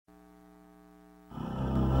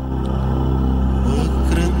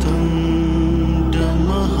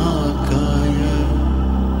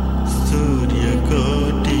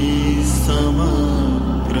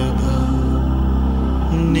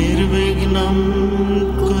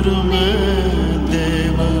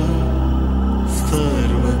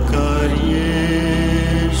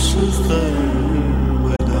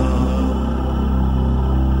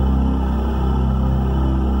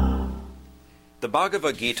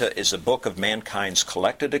Bhagavad Gita is a book of mankind's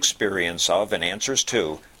collected experience of and answers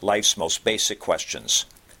to life's most basic questions.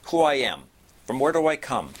 Who I am, from where do I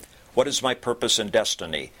come, what is my purpose and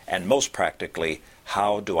destiny, and most practically,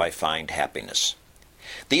 how do I find happiness?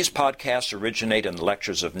 These podcasts originate in the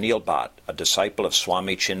lectures of Neil Bhatt, a disciple of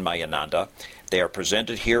Swami Chinmayananda. They are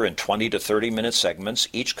presented here in 20 to 30-minute segments,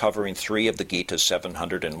 each covering 3 of the Gita's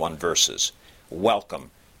 701 verses.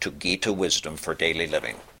 Welcome to Gita Wisdom for Daily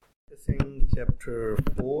Living. Chapter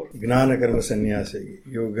 4, Gnana Karma Sannyasi,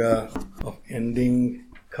 Yoga of Ending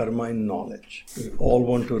Karma in Knowledge. We all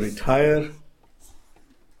want to retire,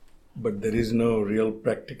 but there is no real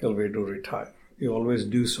practical way to retire. You always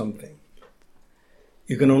do something.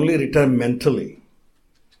 You can only retire mentally.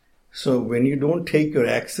 So when you don't take your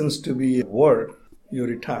actions to be work, you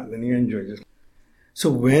retire, then you enjoy it.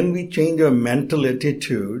 So when we change our mental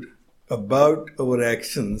attitude about our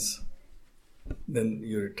actions, then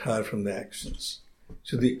you retire from the actions.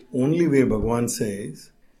 So the only way Bhagavan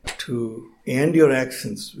says to end your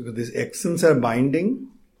actions, because these actions are binding,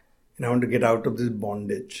 and I want to get out of this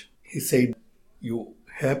bondage. He said, you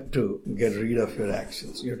have to get rid of your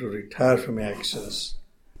actions. You have to retire from your actions.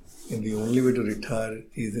 And the only way to retire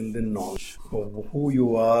is in the knowledge of who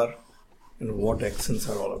you are and what actions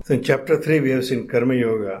are all about. So in chapter 3, we have seen Karma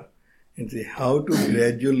Yoga and see how to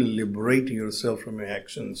gradually liberate yourself from your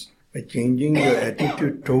actions by changing your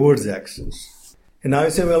attitude towards actions. And now I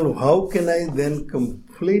say, well, how can I then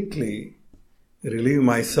completely relieve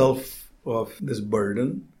myself of this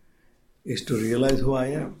burden? Is to realize who I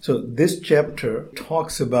am. So this chapter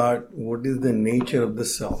talks about what is the nature of the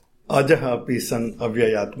self. Ajaha pisan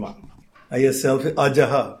avyayatma. I self is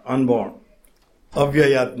ajaha, unborn.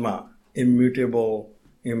 Avyayatma, immutable,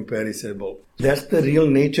 imperishable. That's the real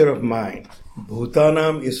nature of mind.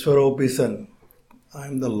 Bhutanam iswaropisan. I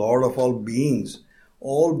am the Lord of all beings.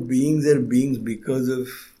 All beings are beings because of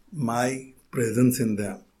my presence in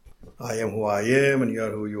them. I am who I am and you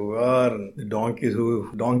are who you are, and the donkey is who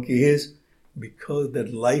donkey is, because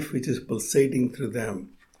that life which is pulsating through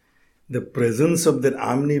them, the presence of that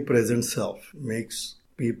omnipresent self makes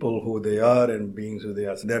people who they are and beings who they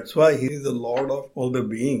are. So that's why he is the Lord of all the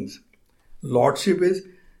beings. Lordship is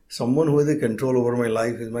someone who has a control over my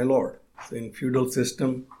life is my Lord. So in feudal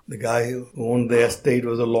system, the guy who owned the estate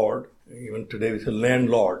was a lord. Even today it's a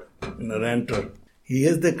landlord and a renter. He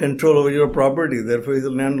has the control over your property, therefore he's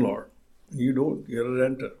a landlord. You don't, you're a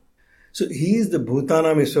renter. So he is the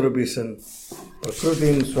Bhutanam Iswarapisan,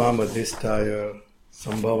 Prakrutin Swamadhisthaya,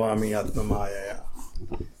 Sambhavami Atmamayaya.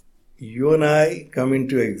 You and I come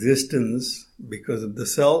into existence because of the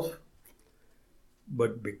self,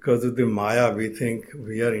 but because of the Maya, we think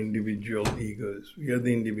we are individual egos. We are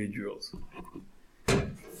the individuals.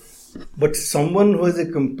 But someone who has a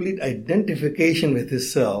complete identification with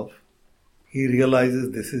his self, he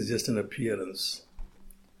realizes this is just an appearance.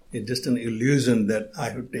 It's just an illusion that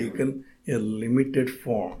I have taken a limited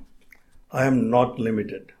form. I am not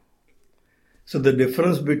limited. So the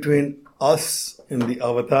difference between us and the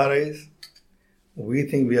avatar is, we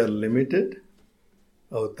think we are limited.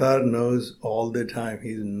 Avatar knows all the time he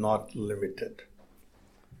is not limited.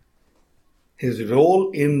 His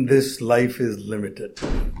role in this life is limited.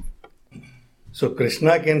 So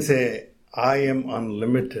Krishna can say, I am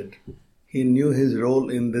unlimited. He knew his role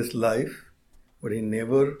in this life, but he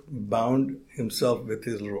never bound himself with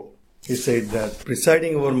his role. He said that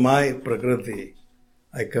presiding over my Prakriti,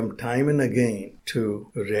 I come time and again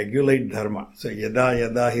to regulate dharma. So yada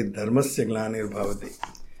yada hi dharmasya glanir bhavati.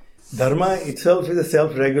 Dharma itself is a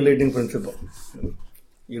self-regulating principle.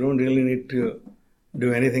 You don't really need to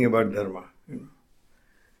do anything about dharma.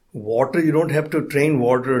 Water, you don't have to train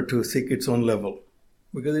water to seek its own level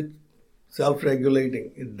because it's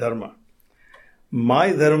self-regulating, it's dharma.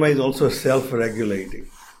 My dharma is also self-regulating.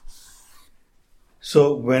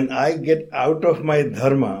 So when I get out of my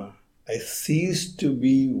dharma, I cease to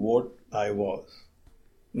be what I was.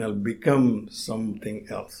 And I'll become something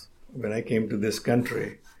else. When I came to this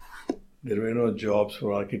country, there were no jobs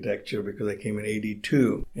for architecture because I came in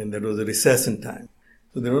 82 and that was a recession time.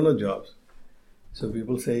 So there were no jobs. So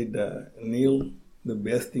people said, Neil, the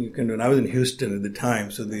best thing you can do, and I was in Houston at the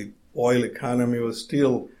time, so the oil economy was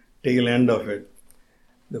still tail end of it.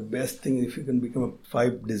 The best thing is if you can become a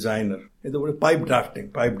pipe designer. It's about pipe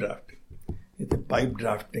drafting. It's a pipe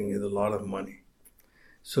drafting is a lot of money.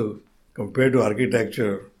 So compared to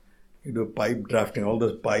architecture, you do pipe drafting, all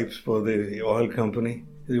those pipes for the oil company,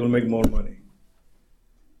 you will make more money.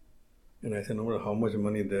 And I said, no matter how much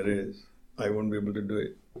money there is, I won't be able to do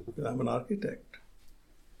it. Because I'm an architect.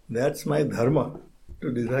 That's my dharma,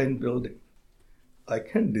 to design building. I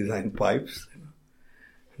can't design pipes.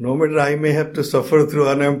 No matter I may have to suffer through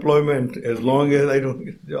unemployment, as long as I don't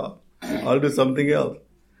get a job, I'll do something else.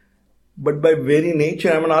 But by very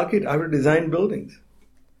nature, I'm an architect. I have to design buildings.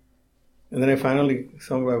 And then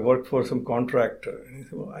I worked for some contractor. And he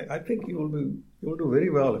said, well, I think you will do very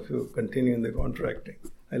well if you continue in the contracting.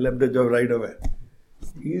 I left the job right away.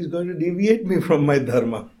 He is going to deviate me from my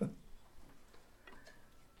dharma.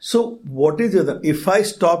 So what is it? If I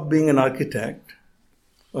stop being an architect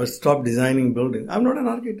or stop designing buildings, I'm not an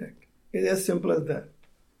architect. It's as simple as that.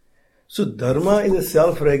 So dharma is a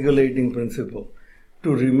self-regulating principle.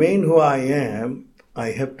 To remain who I am,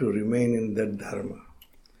 I have to remain in that dharma.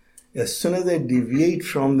 As soon as I deviate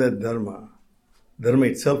from that dharma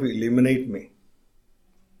itself will eliminate me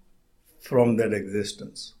from that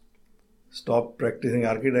existence. Stop practicing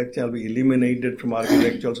architecture, I'll be eliminated from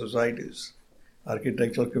architectural societies,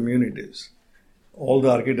 architectural communities, all the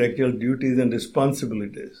architectural duties and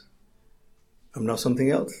responsibilities. I'm now something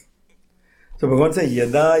else. So Bhagavan says,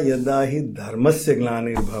 yada yada hi dharmasya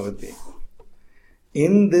glanir bhavati.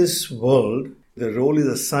 In this world, the role is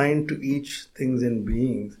assigned to each things and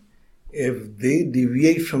beings. If they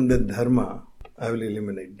deviate from the dharma, I will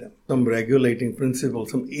eliminate them. Some regulating principle,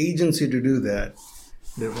 some agency to do that.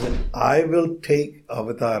 Therefore, I will take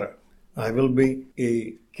avatara. I will be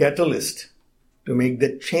a catalyst to make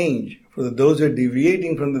that change for those who are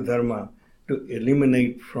deviating from the dharma, to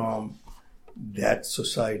eliminate from that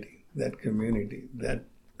society, that community, that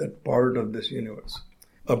part of this universe.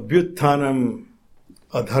 Abhyutthanam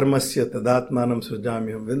adharmasya tadatmanam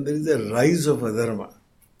srujamyam. When there is a rise of adharma,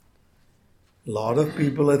 a lot of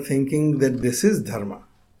people are thinking that this is dharma,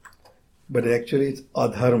 but actually it's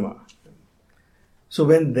adharma. So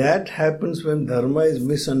when that happens, when dharma is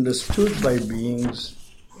misunderstood by beings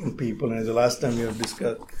and people, and as the last time we have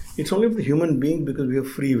discussed, it's only for human beings because we have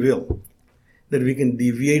free will that we can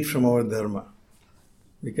deviate from our dharma.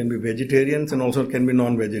 We can be vegetarians and also can be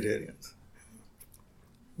non-vegetarians.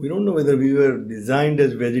 We don't know whether we were designed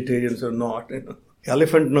as vegetarians or not.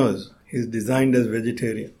 Elephant knows he's designed as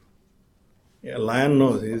vegetarian. A lion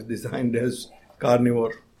knows he's designed as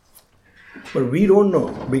carnivore. But we don't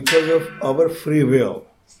know because of our free will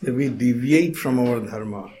that we deviate from our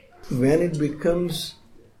dharma. When it becomes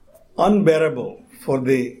unbearable for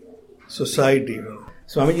the society.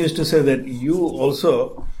 Swami used to say that you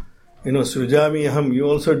also, srujami aham, you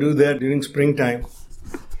also do that during springtime.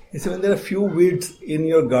 He said when there are few weeds in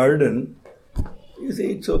your garden, you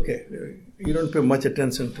say it's okay. You don't pay much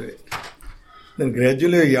attention to it. Then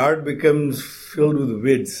gradually your yard becomes filled with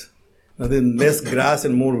weeds. Now there's less grass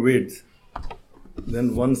and more weeds.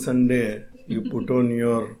 Then one Sunday you put on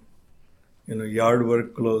your yard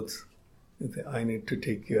work clothes and say, I need to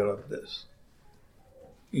take care of this.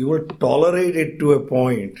 You will tolerate it to a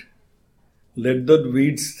point. Let the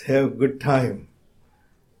weeds have good time.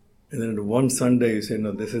 And then one Sunday you say,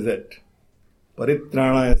 no, this is it.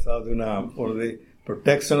 Paritranaya sadhunam, for the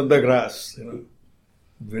protection of the grass.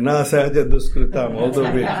 Vinasaja duskritam, all the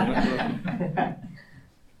way.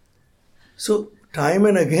 So, time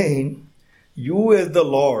and again, you as the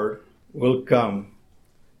Lord will come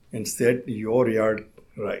and set your yard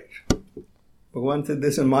right. Bhagavan said,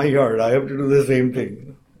 this is my yard, I have to do the same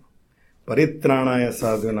thing. Paritranaya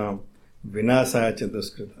sadhunam, vinasaya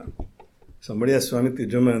duskritam. Somebody asked Swami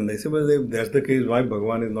Tijuman, they said, well, if that's the case, why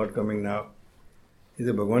Bhagavan is not coming now? He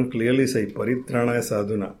said, Bhagavan clearly says, Paritranaya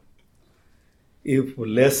sadhuna. If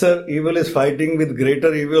lesser evil is fighting with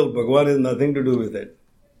greater evil, Bhagavan has nothing to do with it.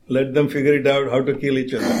 Let them figure it out how to kill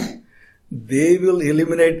each other. They will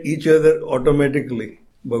eliminate each other automatically.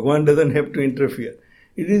 Bhagavan doesn't have to interfere.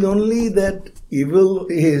 It is only that evil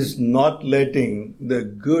is not letting the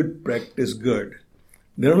good practice good.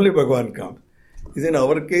 Then only Bhagavan comes. In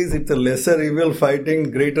our case, it's a lesser evil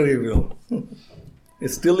fighting greater evil.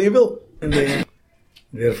 It's still evil in the end.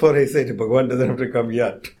 Therefore, I said, Bhagavan doesn't have to come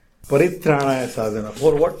yet. Paritranaya sadhana.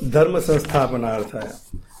 For what? Dharma sanstapana arthaya.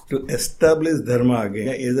 To establish dharma again.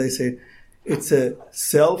 As I said, it's a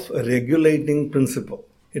self-regulating principle.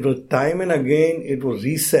 It will time and again, it will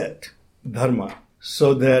reset dharma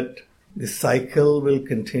so that the cycle will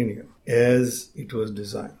continue as it was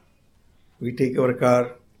designed. We take our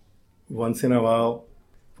car once in a while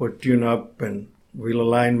for tune-up and wheel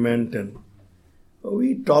alignment, and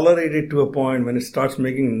we tolerate it to a point when it starts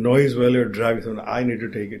making noise while you're driving. So I need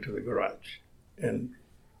to take it to the garage and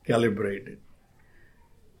calibrate it.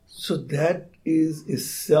 So that is a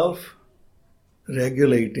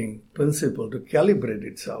self-regulating principle to calibrate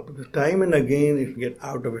itself, because time and again it gets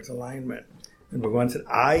out of its alignment. And Bhagavan said,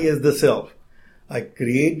 I as the self, I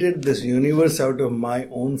created this universe out of my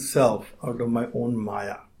own self, out of my own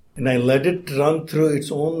maya. And I let it run through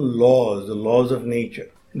its own laws, the laws of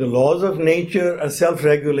nature. The laws of nature are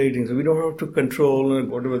self-regulating, so we don't have to control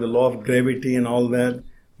whatever the law of gravity and all that.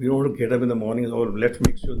 We don't want to get up in the morning and let's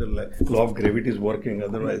make sure the law of gravity is working.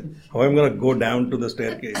 Otherwise, how am I going to go down to the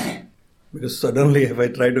staircase? Because suddenly if I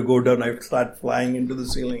try to go down, I start flying into the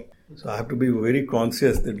ceiling. So I have to be very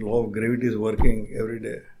conscious that the law of gravity is working every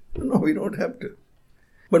day. No, we don't have to.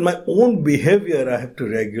 But my own behavior I have to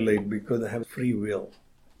regulate because I have free will.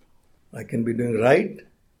 I can be doing right,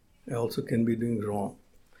 I also can be doing wrong.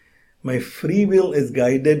 My free will is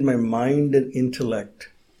guided by mind and intellect.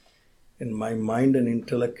 And my mind and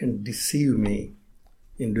intellect can deceive me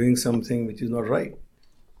in doing something which is not right.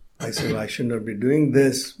 I say, I should not be doing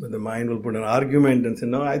this, but the mind will put an argument and say,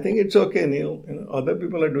 no, I think it's okay, Neil. Other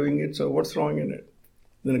people are doing it, so what's wrong in it?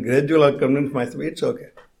 Then gradually I'll convince myself, it's okay.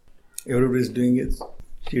 Everybody's doing it.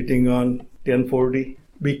 Cheating on 1040.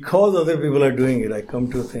 Because other people are doing it, I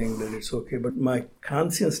come to think that it's okay, but my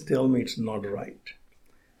conscience tells me it's not right.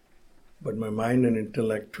 But my mind and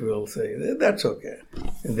intellect will say, that's okay.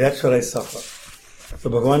 And that's where I suffer.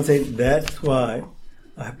 So Bhagavan said, that's why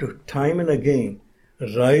I have to time and again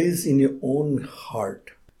rise in your own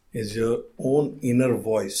heart, is your own inner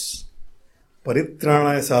voice.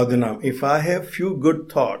 Paritranaya sadhunam. If I have few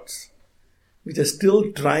good thoughts, which are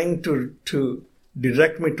still trying to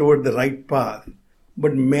direct me toward the right path,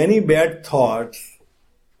 but many bad thoughts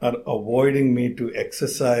are avoiding me to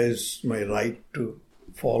exercise my right to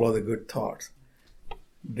follow the good thoughts,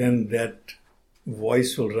 then that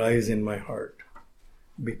voice will rise in my heart.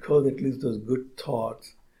 Because at least those good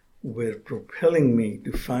thoughts were propelling me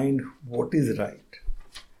to find what is right.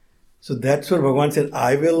 So that's what Bhagavan said,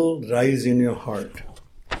 I will rise in your heart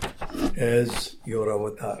as your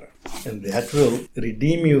avatar. And that will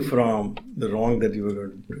redeem you from the wrong that you were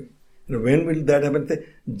going to do. And when will that happen?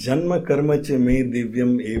 Janma karma che me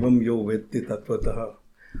divyam evam yo vetti tattvataha.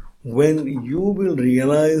 When you will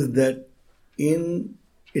realize that in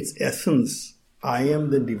its essence, I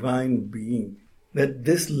am the divine being, that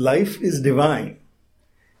this life is divine.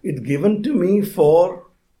 It's given to me for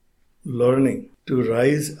learning, to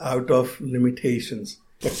rise out of limitations.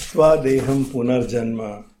 Taktva deham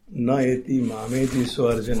punarjanma na eti mameti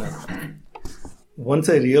swarjana. Once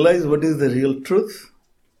I realize what is the real truth,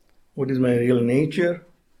 what is my real nature,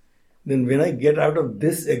 then when I get out of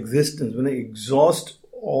this existence, when I exhaust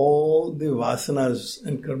all the vasanas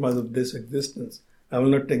and karmas of this existence, I will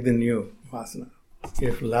not take the new vasana.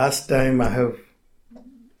 If last time I have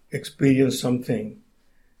experienced something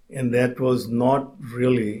and that was not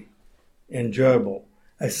really enjoyable,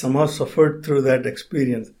 I somehow suffered through that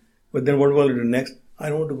experience, but then what will I do next? I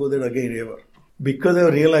don't want to go there again ever. Because I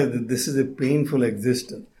realized that this is a painful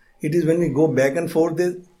existence. It is when we go back and forth,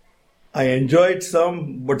 I enjoyed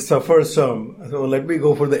some, but suffer some. So let me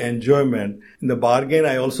go for the enjoyment. In the bargain,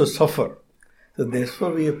 I also suffer. So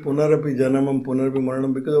therefore, we have punarapi janamam, punarapi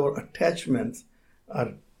maranam, because our attachments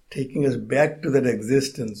are taking us back to that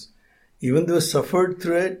existence. Even though we suffered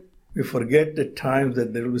through it, we forget at times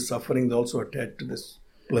that there will be sufferings also attached to this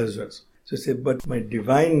pleasures. So say, but my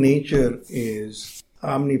divine nature is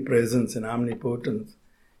omnipresence and omnipotence.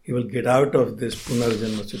 He will get out of this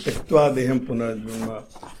punarjanma. So taktva deham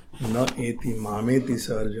punarjanma. Na eti mameti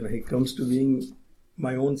sa Arjuna. He comes to being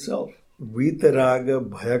my own self. Vitaraga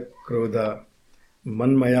bhaya krodha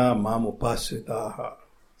manmaya mam upasritaha.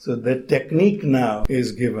 So the technique now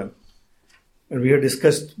is given. And we have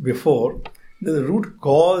discussed before that the root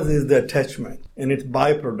cause is the attachment and its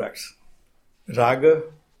byproducts. Raga,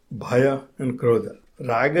 bhaya and krodha.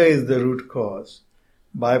 Raga is the root cause.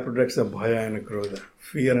 Byproducts are bhaya and krodha.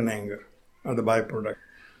 Fear and anger are the byproduct.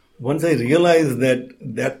 Once I realize that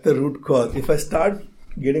that's the root cause, if I start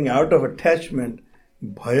getting out of attachment,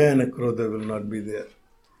 bhaya and krodha will not be there.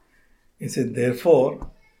 He said,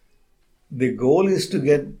 therefore, the goal is to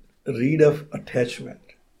get rid of attachment.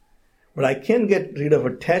 But I can't get rid of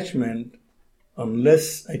attachment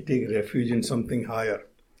unless I take refuge in something higher.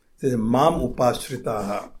 He says, mam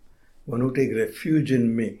upasritaha, one who take refuge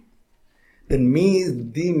in me. Then me,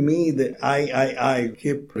 the I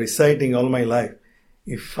keep reciting all my life.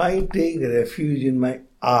 If I take refuge in my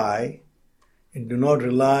I and do not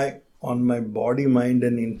rely on my body, mind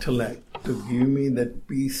and intellect to give me that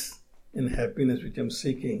peace and happiness which I'm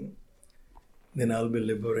seeking, then I'll be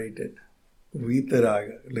liberated.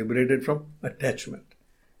 Vitaraga, liberated from attachment.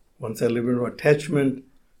 Once I liberate from attachment,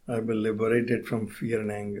 I'll be liberated from fear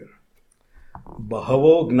and anger.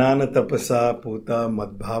 Bahavo gnana tapasa puta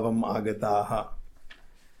madbhavam agataha.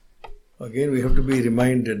 Again, we have to be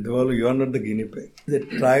reminded, though you are not the guinea pig. The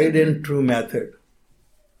tried and true method.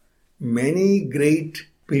 Many great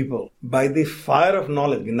people, by the fire of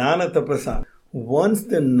knowledge, gnana tapasa, once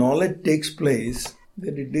the knowledge takes place,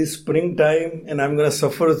 that it is springtime and I'm going to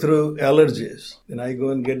suffer through allergies. Then I go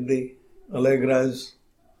and get the Allegras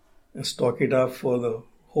and stock it up for the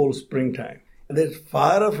whole springtime. That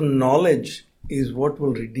fire of knowledge is what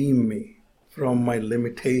will redeem me from my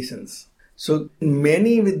limitations. So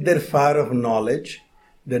many with their fire of knowledge,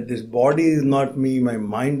 that this body is not me, my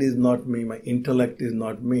mind is not me, my intellect is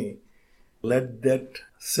not me, let that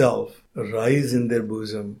self rise in their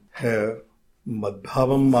bosom, have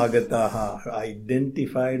madbhavam magataha,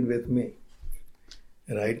 identified with me.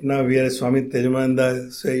 Right now we are, Swami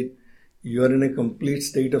Tejamananda said, you are in a complete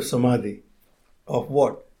state of samadhi. Of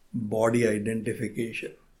what? Body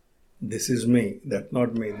identification. This is me, that's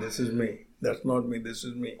not me, this is me, that's not me, this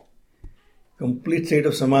is me. Complete state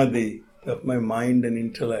of samadhi of my mind and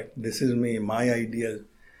intellect. This is me, my ideas.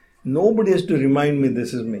 Nobody has to remind me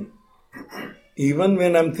this is me. Even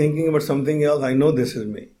when I'm thinking about something else, I know this is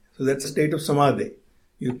me. So that's a state of samadhi.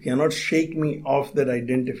 You cannot shake me off that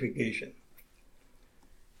identification.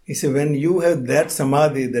 He said, when you have that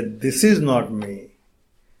samadhi that this is not me,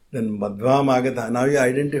 then madhva magata, now you're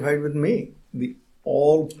identified with me, the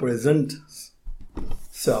all-present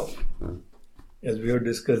self. As we have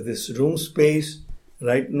discussed, this room space,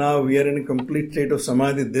 right now we are in a complete state of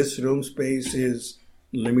samadhi. This room space is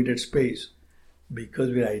limited space because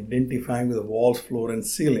we are identifying with the walls, floor and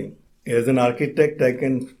ceiling. As an architect, I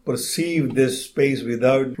can perceive this space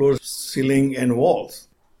without floor, ceiling and walls.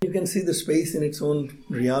 You can see the space in its own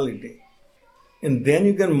reality. And then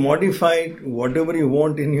you can modify it whatever you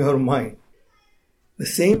want in your mind. The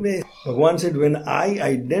same way, Bhagavan said, when I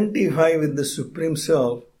identify with the Supreme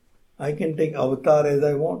Self, I can take avatar as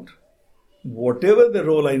I want. Whatever the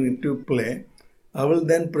role I need to play, I will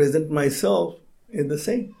then present myself in the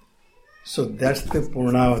same. So that's the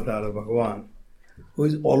Purnavatar of Bhagavan, who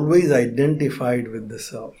is always identified with the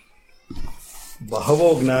Self.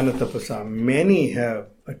 Bahavo Gnana Tapasa, many have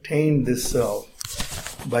attained this Self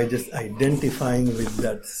by just identifying with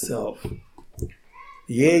that Self.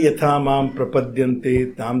 Ye yatha mam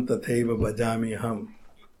prapadyante tam tathaiva bhajami aham.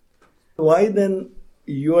 Why then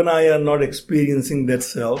you and I are not experiencing that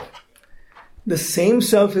Self? The same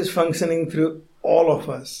Self is functioning through all of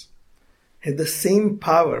us. Has the same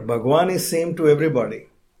power. Bhagavan is same to everybody.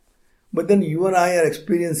 But then you and I are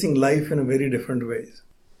experiencing life in a very different ways.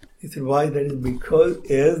 He said, why? That is because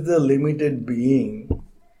as the limited being,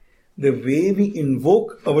 the way we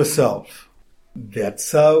invoke ourselves,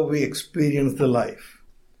 that's how we experience the life.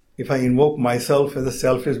 If I invoke myself as a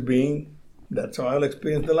selfish being, that's how I'll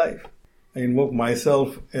experience the life. I invoke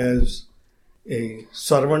myself as a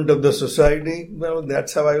servant of the society, well,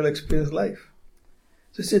 that's how I will experience life.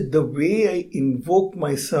 So he said, the way I invoke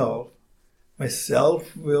myself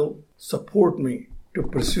will support me to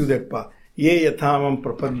pursue that path. Ye yathamam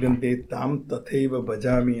prapadyante tam tathaiva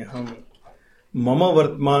bhajami aham. Mama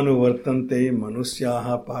vartmanu vartante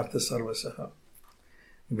manusyaha partha sarvasaha.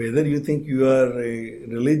 Whether you think you are a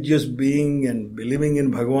religious being and believing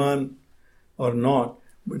in Bhagavan or not,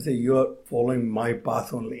 but say you are following my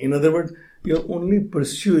path only. In other words, you are only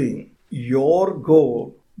pursuing your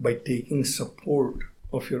goal by taking support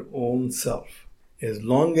of your own self. As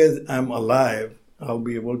long as I'm alive, I'll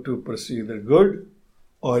be able to pursue either good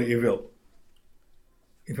or evil.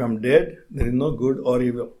 If I'm dead, there is no good or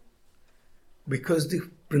evil. Because the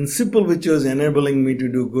principle which is enabling me to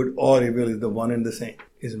do good or evil is the one and the same,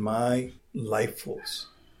 is my life force.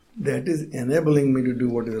 That is enabling me to do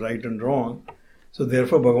what is right and wrong. So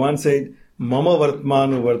therefore Bhagavan said, Mama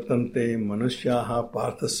vartmanu vartante manusyaha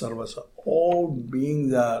partha sarvasa. All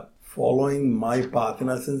beings are following my path. In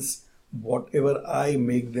essence, whatever I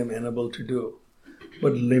make them enable to do.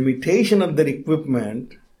 But limitation of their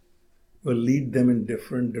equipment will lead them in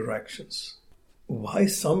different directions. Why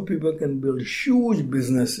some people can build huge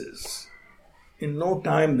businesses. In no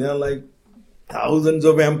time, they are like thousands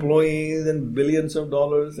of employees and billions of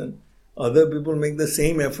dollars, and other people make the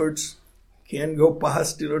same efforts, can't go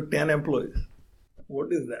past 10 employees.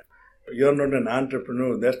 What is that? You're not an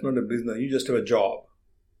entrepreneur, that's not a business, you just have a job.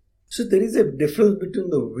 So there is a difference between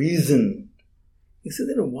the reason. He said,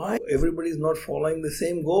 why everybody is not following the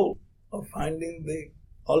same goal of finding the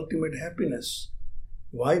ultimate happiness?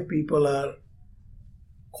 Why people are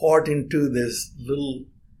caught into this little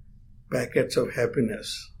packets of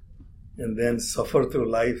happiness and then suffer through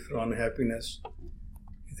life through unhappiness?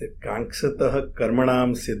 He said, Kanksataha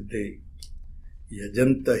karmanam siddhi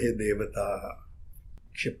yajantahe devataha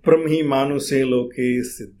kshipram hi manuse loke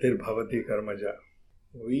siddhir bhavati karmaja.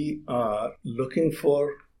 We are looking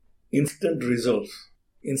for instant results,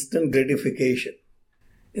 instant gratification.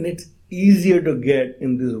 And it's easier to get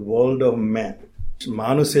in this world of man.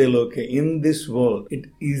 Manuseloke, in this world, it's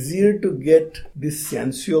easier to get this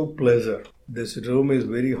sensual pleasure. This room is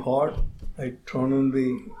very hot. I turn on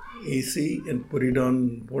the AC and put it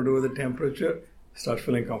on whatever the temperature, start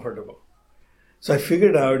feeling comfortable. So I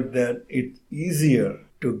figured out that it's easier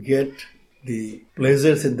to get the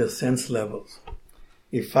pleasures at the sense levels.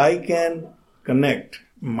 If I can connect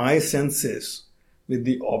my senses with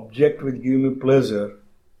the object which gives me pleasure,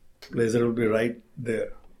 pleasure will be right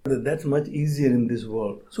there. That's much easier in this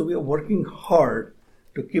world. So we are working hard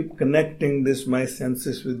to keep connecting my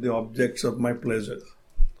senses with the objects of my pleasures.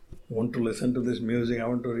 I want to listen to this music, I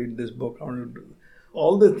want to read this book, I want to do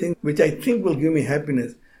all the things which I think will give me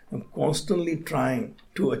happiness. I'm constantly trying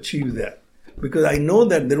to achieve that because I know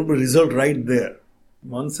that there will be a result right there.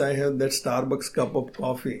 Once I have that Starbucks cup of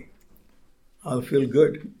coffee, I'll feel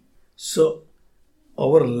good. So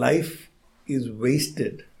our life is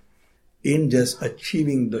wasted in just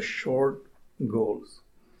achieving the short goals.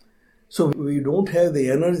 So we don't have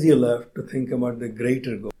the energy left to think about the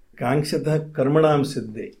greater goal. Kankshata karmanam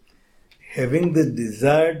siddhi. Having the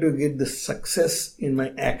desire to get the success in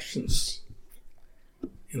my actions.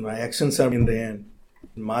 And my actions are in the end.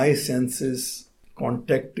 My senses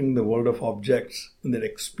contacting the world of objects and their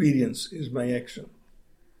experience is my action.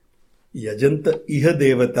 Yajanta iha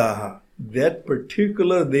devataha. That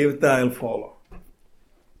particular devata I'll follow.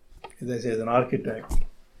 As I say, as an architect,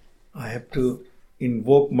 I have to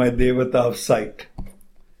invoke my devata of sight.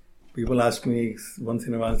 People ask me once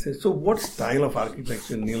in a while, say, so what style of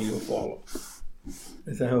architecture, Neil, you follow?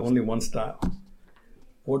 I say, I have only one style.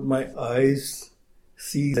 What my eyes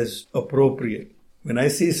see as appropriate. When I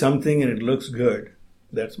see something and it looks good,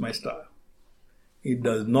 that's my style. It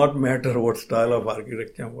does not matter what style of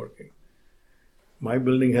architecture I'm working. My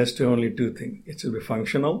building has to have only two things. It should be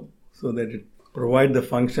functional, so that it provides the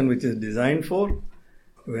function which is designed for.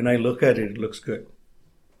 When I look at it, it looks good.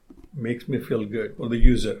 Makes me feel good for the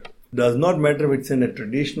user. Does not matter if it's in a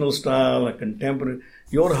traditional style, a contemporary.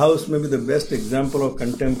 Your house may be the best example of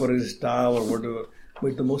contemporary style or whatever, but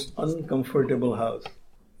it's the most uncomfortable house.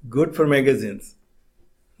 Good for magazines,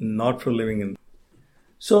 not for living in.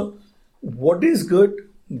 So, what is good?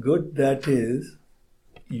 Good, that is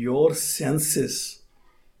your senses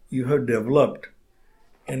you have developed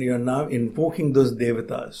and you are now invoking those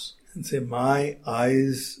devatas and say, my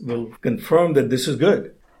eyes will confirm that this is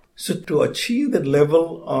good. So to achieve that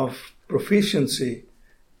level of proficiency,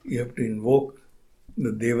 you have to invoke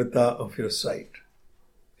the devata of your sight.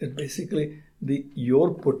 It's basically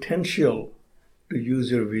your potential to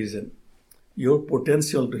use your vision, your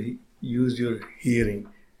potential to use your hearing.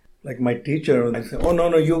 Like my teacher, I say, oh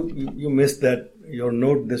no, you missed that, your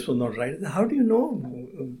note, this was not right. How do you know?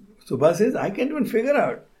 Subha says, I can't even figure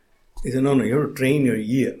out. He said, no, you have to train your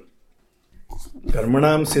ear.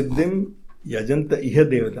 Karmanam siddhim yajanta iha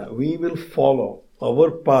devata. We will follow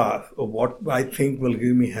our path of what I think will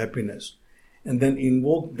give me happiness and then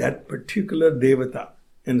invoke that particular devata.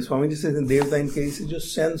 And Swamiji says in devata in case is your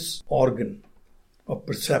sense organ of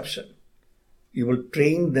perception. You will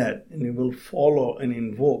train that and you will follow and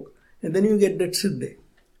invoke and then you get that siddhi.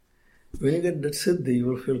 When you get that siddhi, you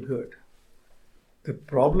will feel good. The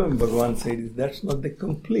problem, Bhagavan said, is that's not the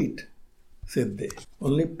complete siddhi,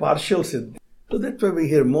 only partial siddhi. So that's why we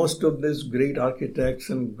hear most of these great architects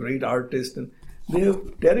and great artists, and they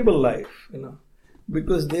have terrible life,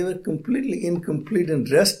 because they were completely incomplete in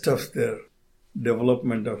rest of their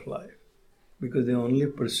development of life, because they only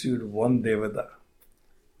pursued one devata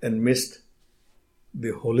and missed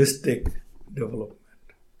the holistic development.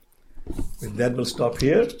 With that, we'll stop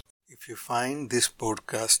here. If you find this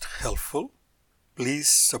podcast helpful, please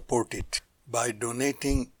support it by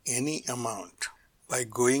donating any amount by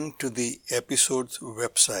going to the episode's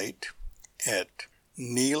website at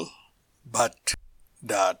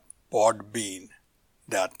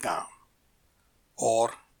neilbhatt.podbean.com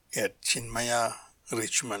or at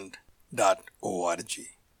chinmayarichmond.org.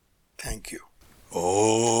 Thank you. Om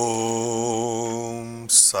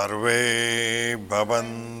Sarve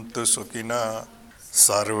Bhavantu Sukhina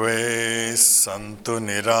Sarve Santu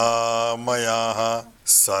Niramayaha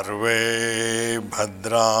Sarve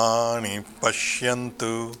Bhadrani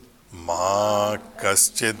Pashyantu Ma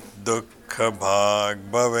Kaschid Dukkha Bhag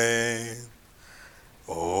Bhave.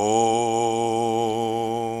 Om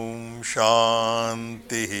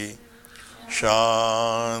Shantihi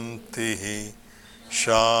Shantihi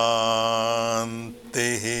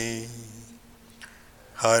Shantihi.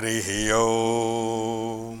 Harihi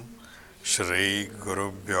Om. Shri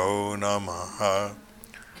Gurubhyo Namaha.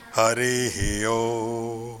 Harihi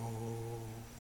Om.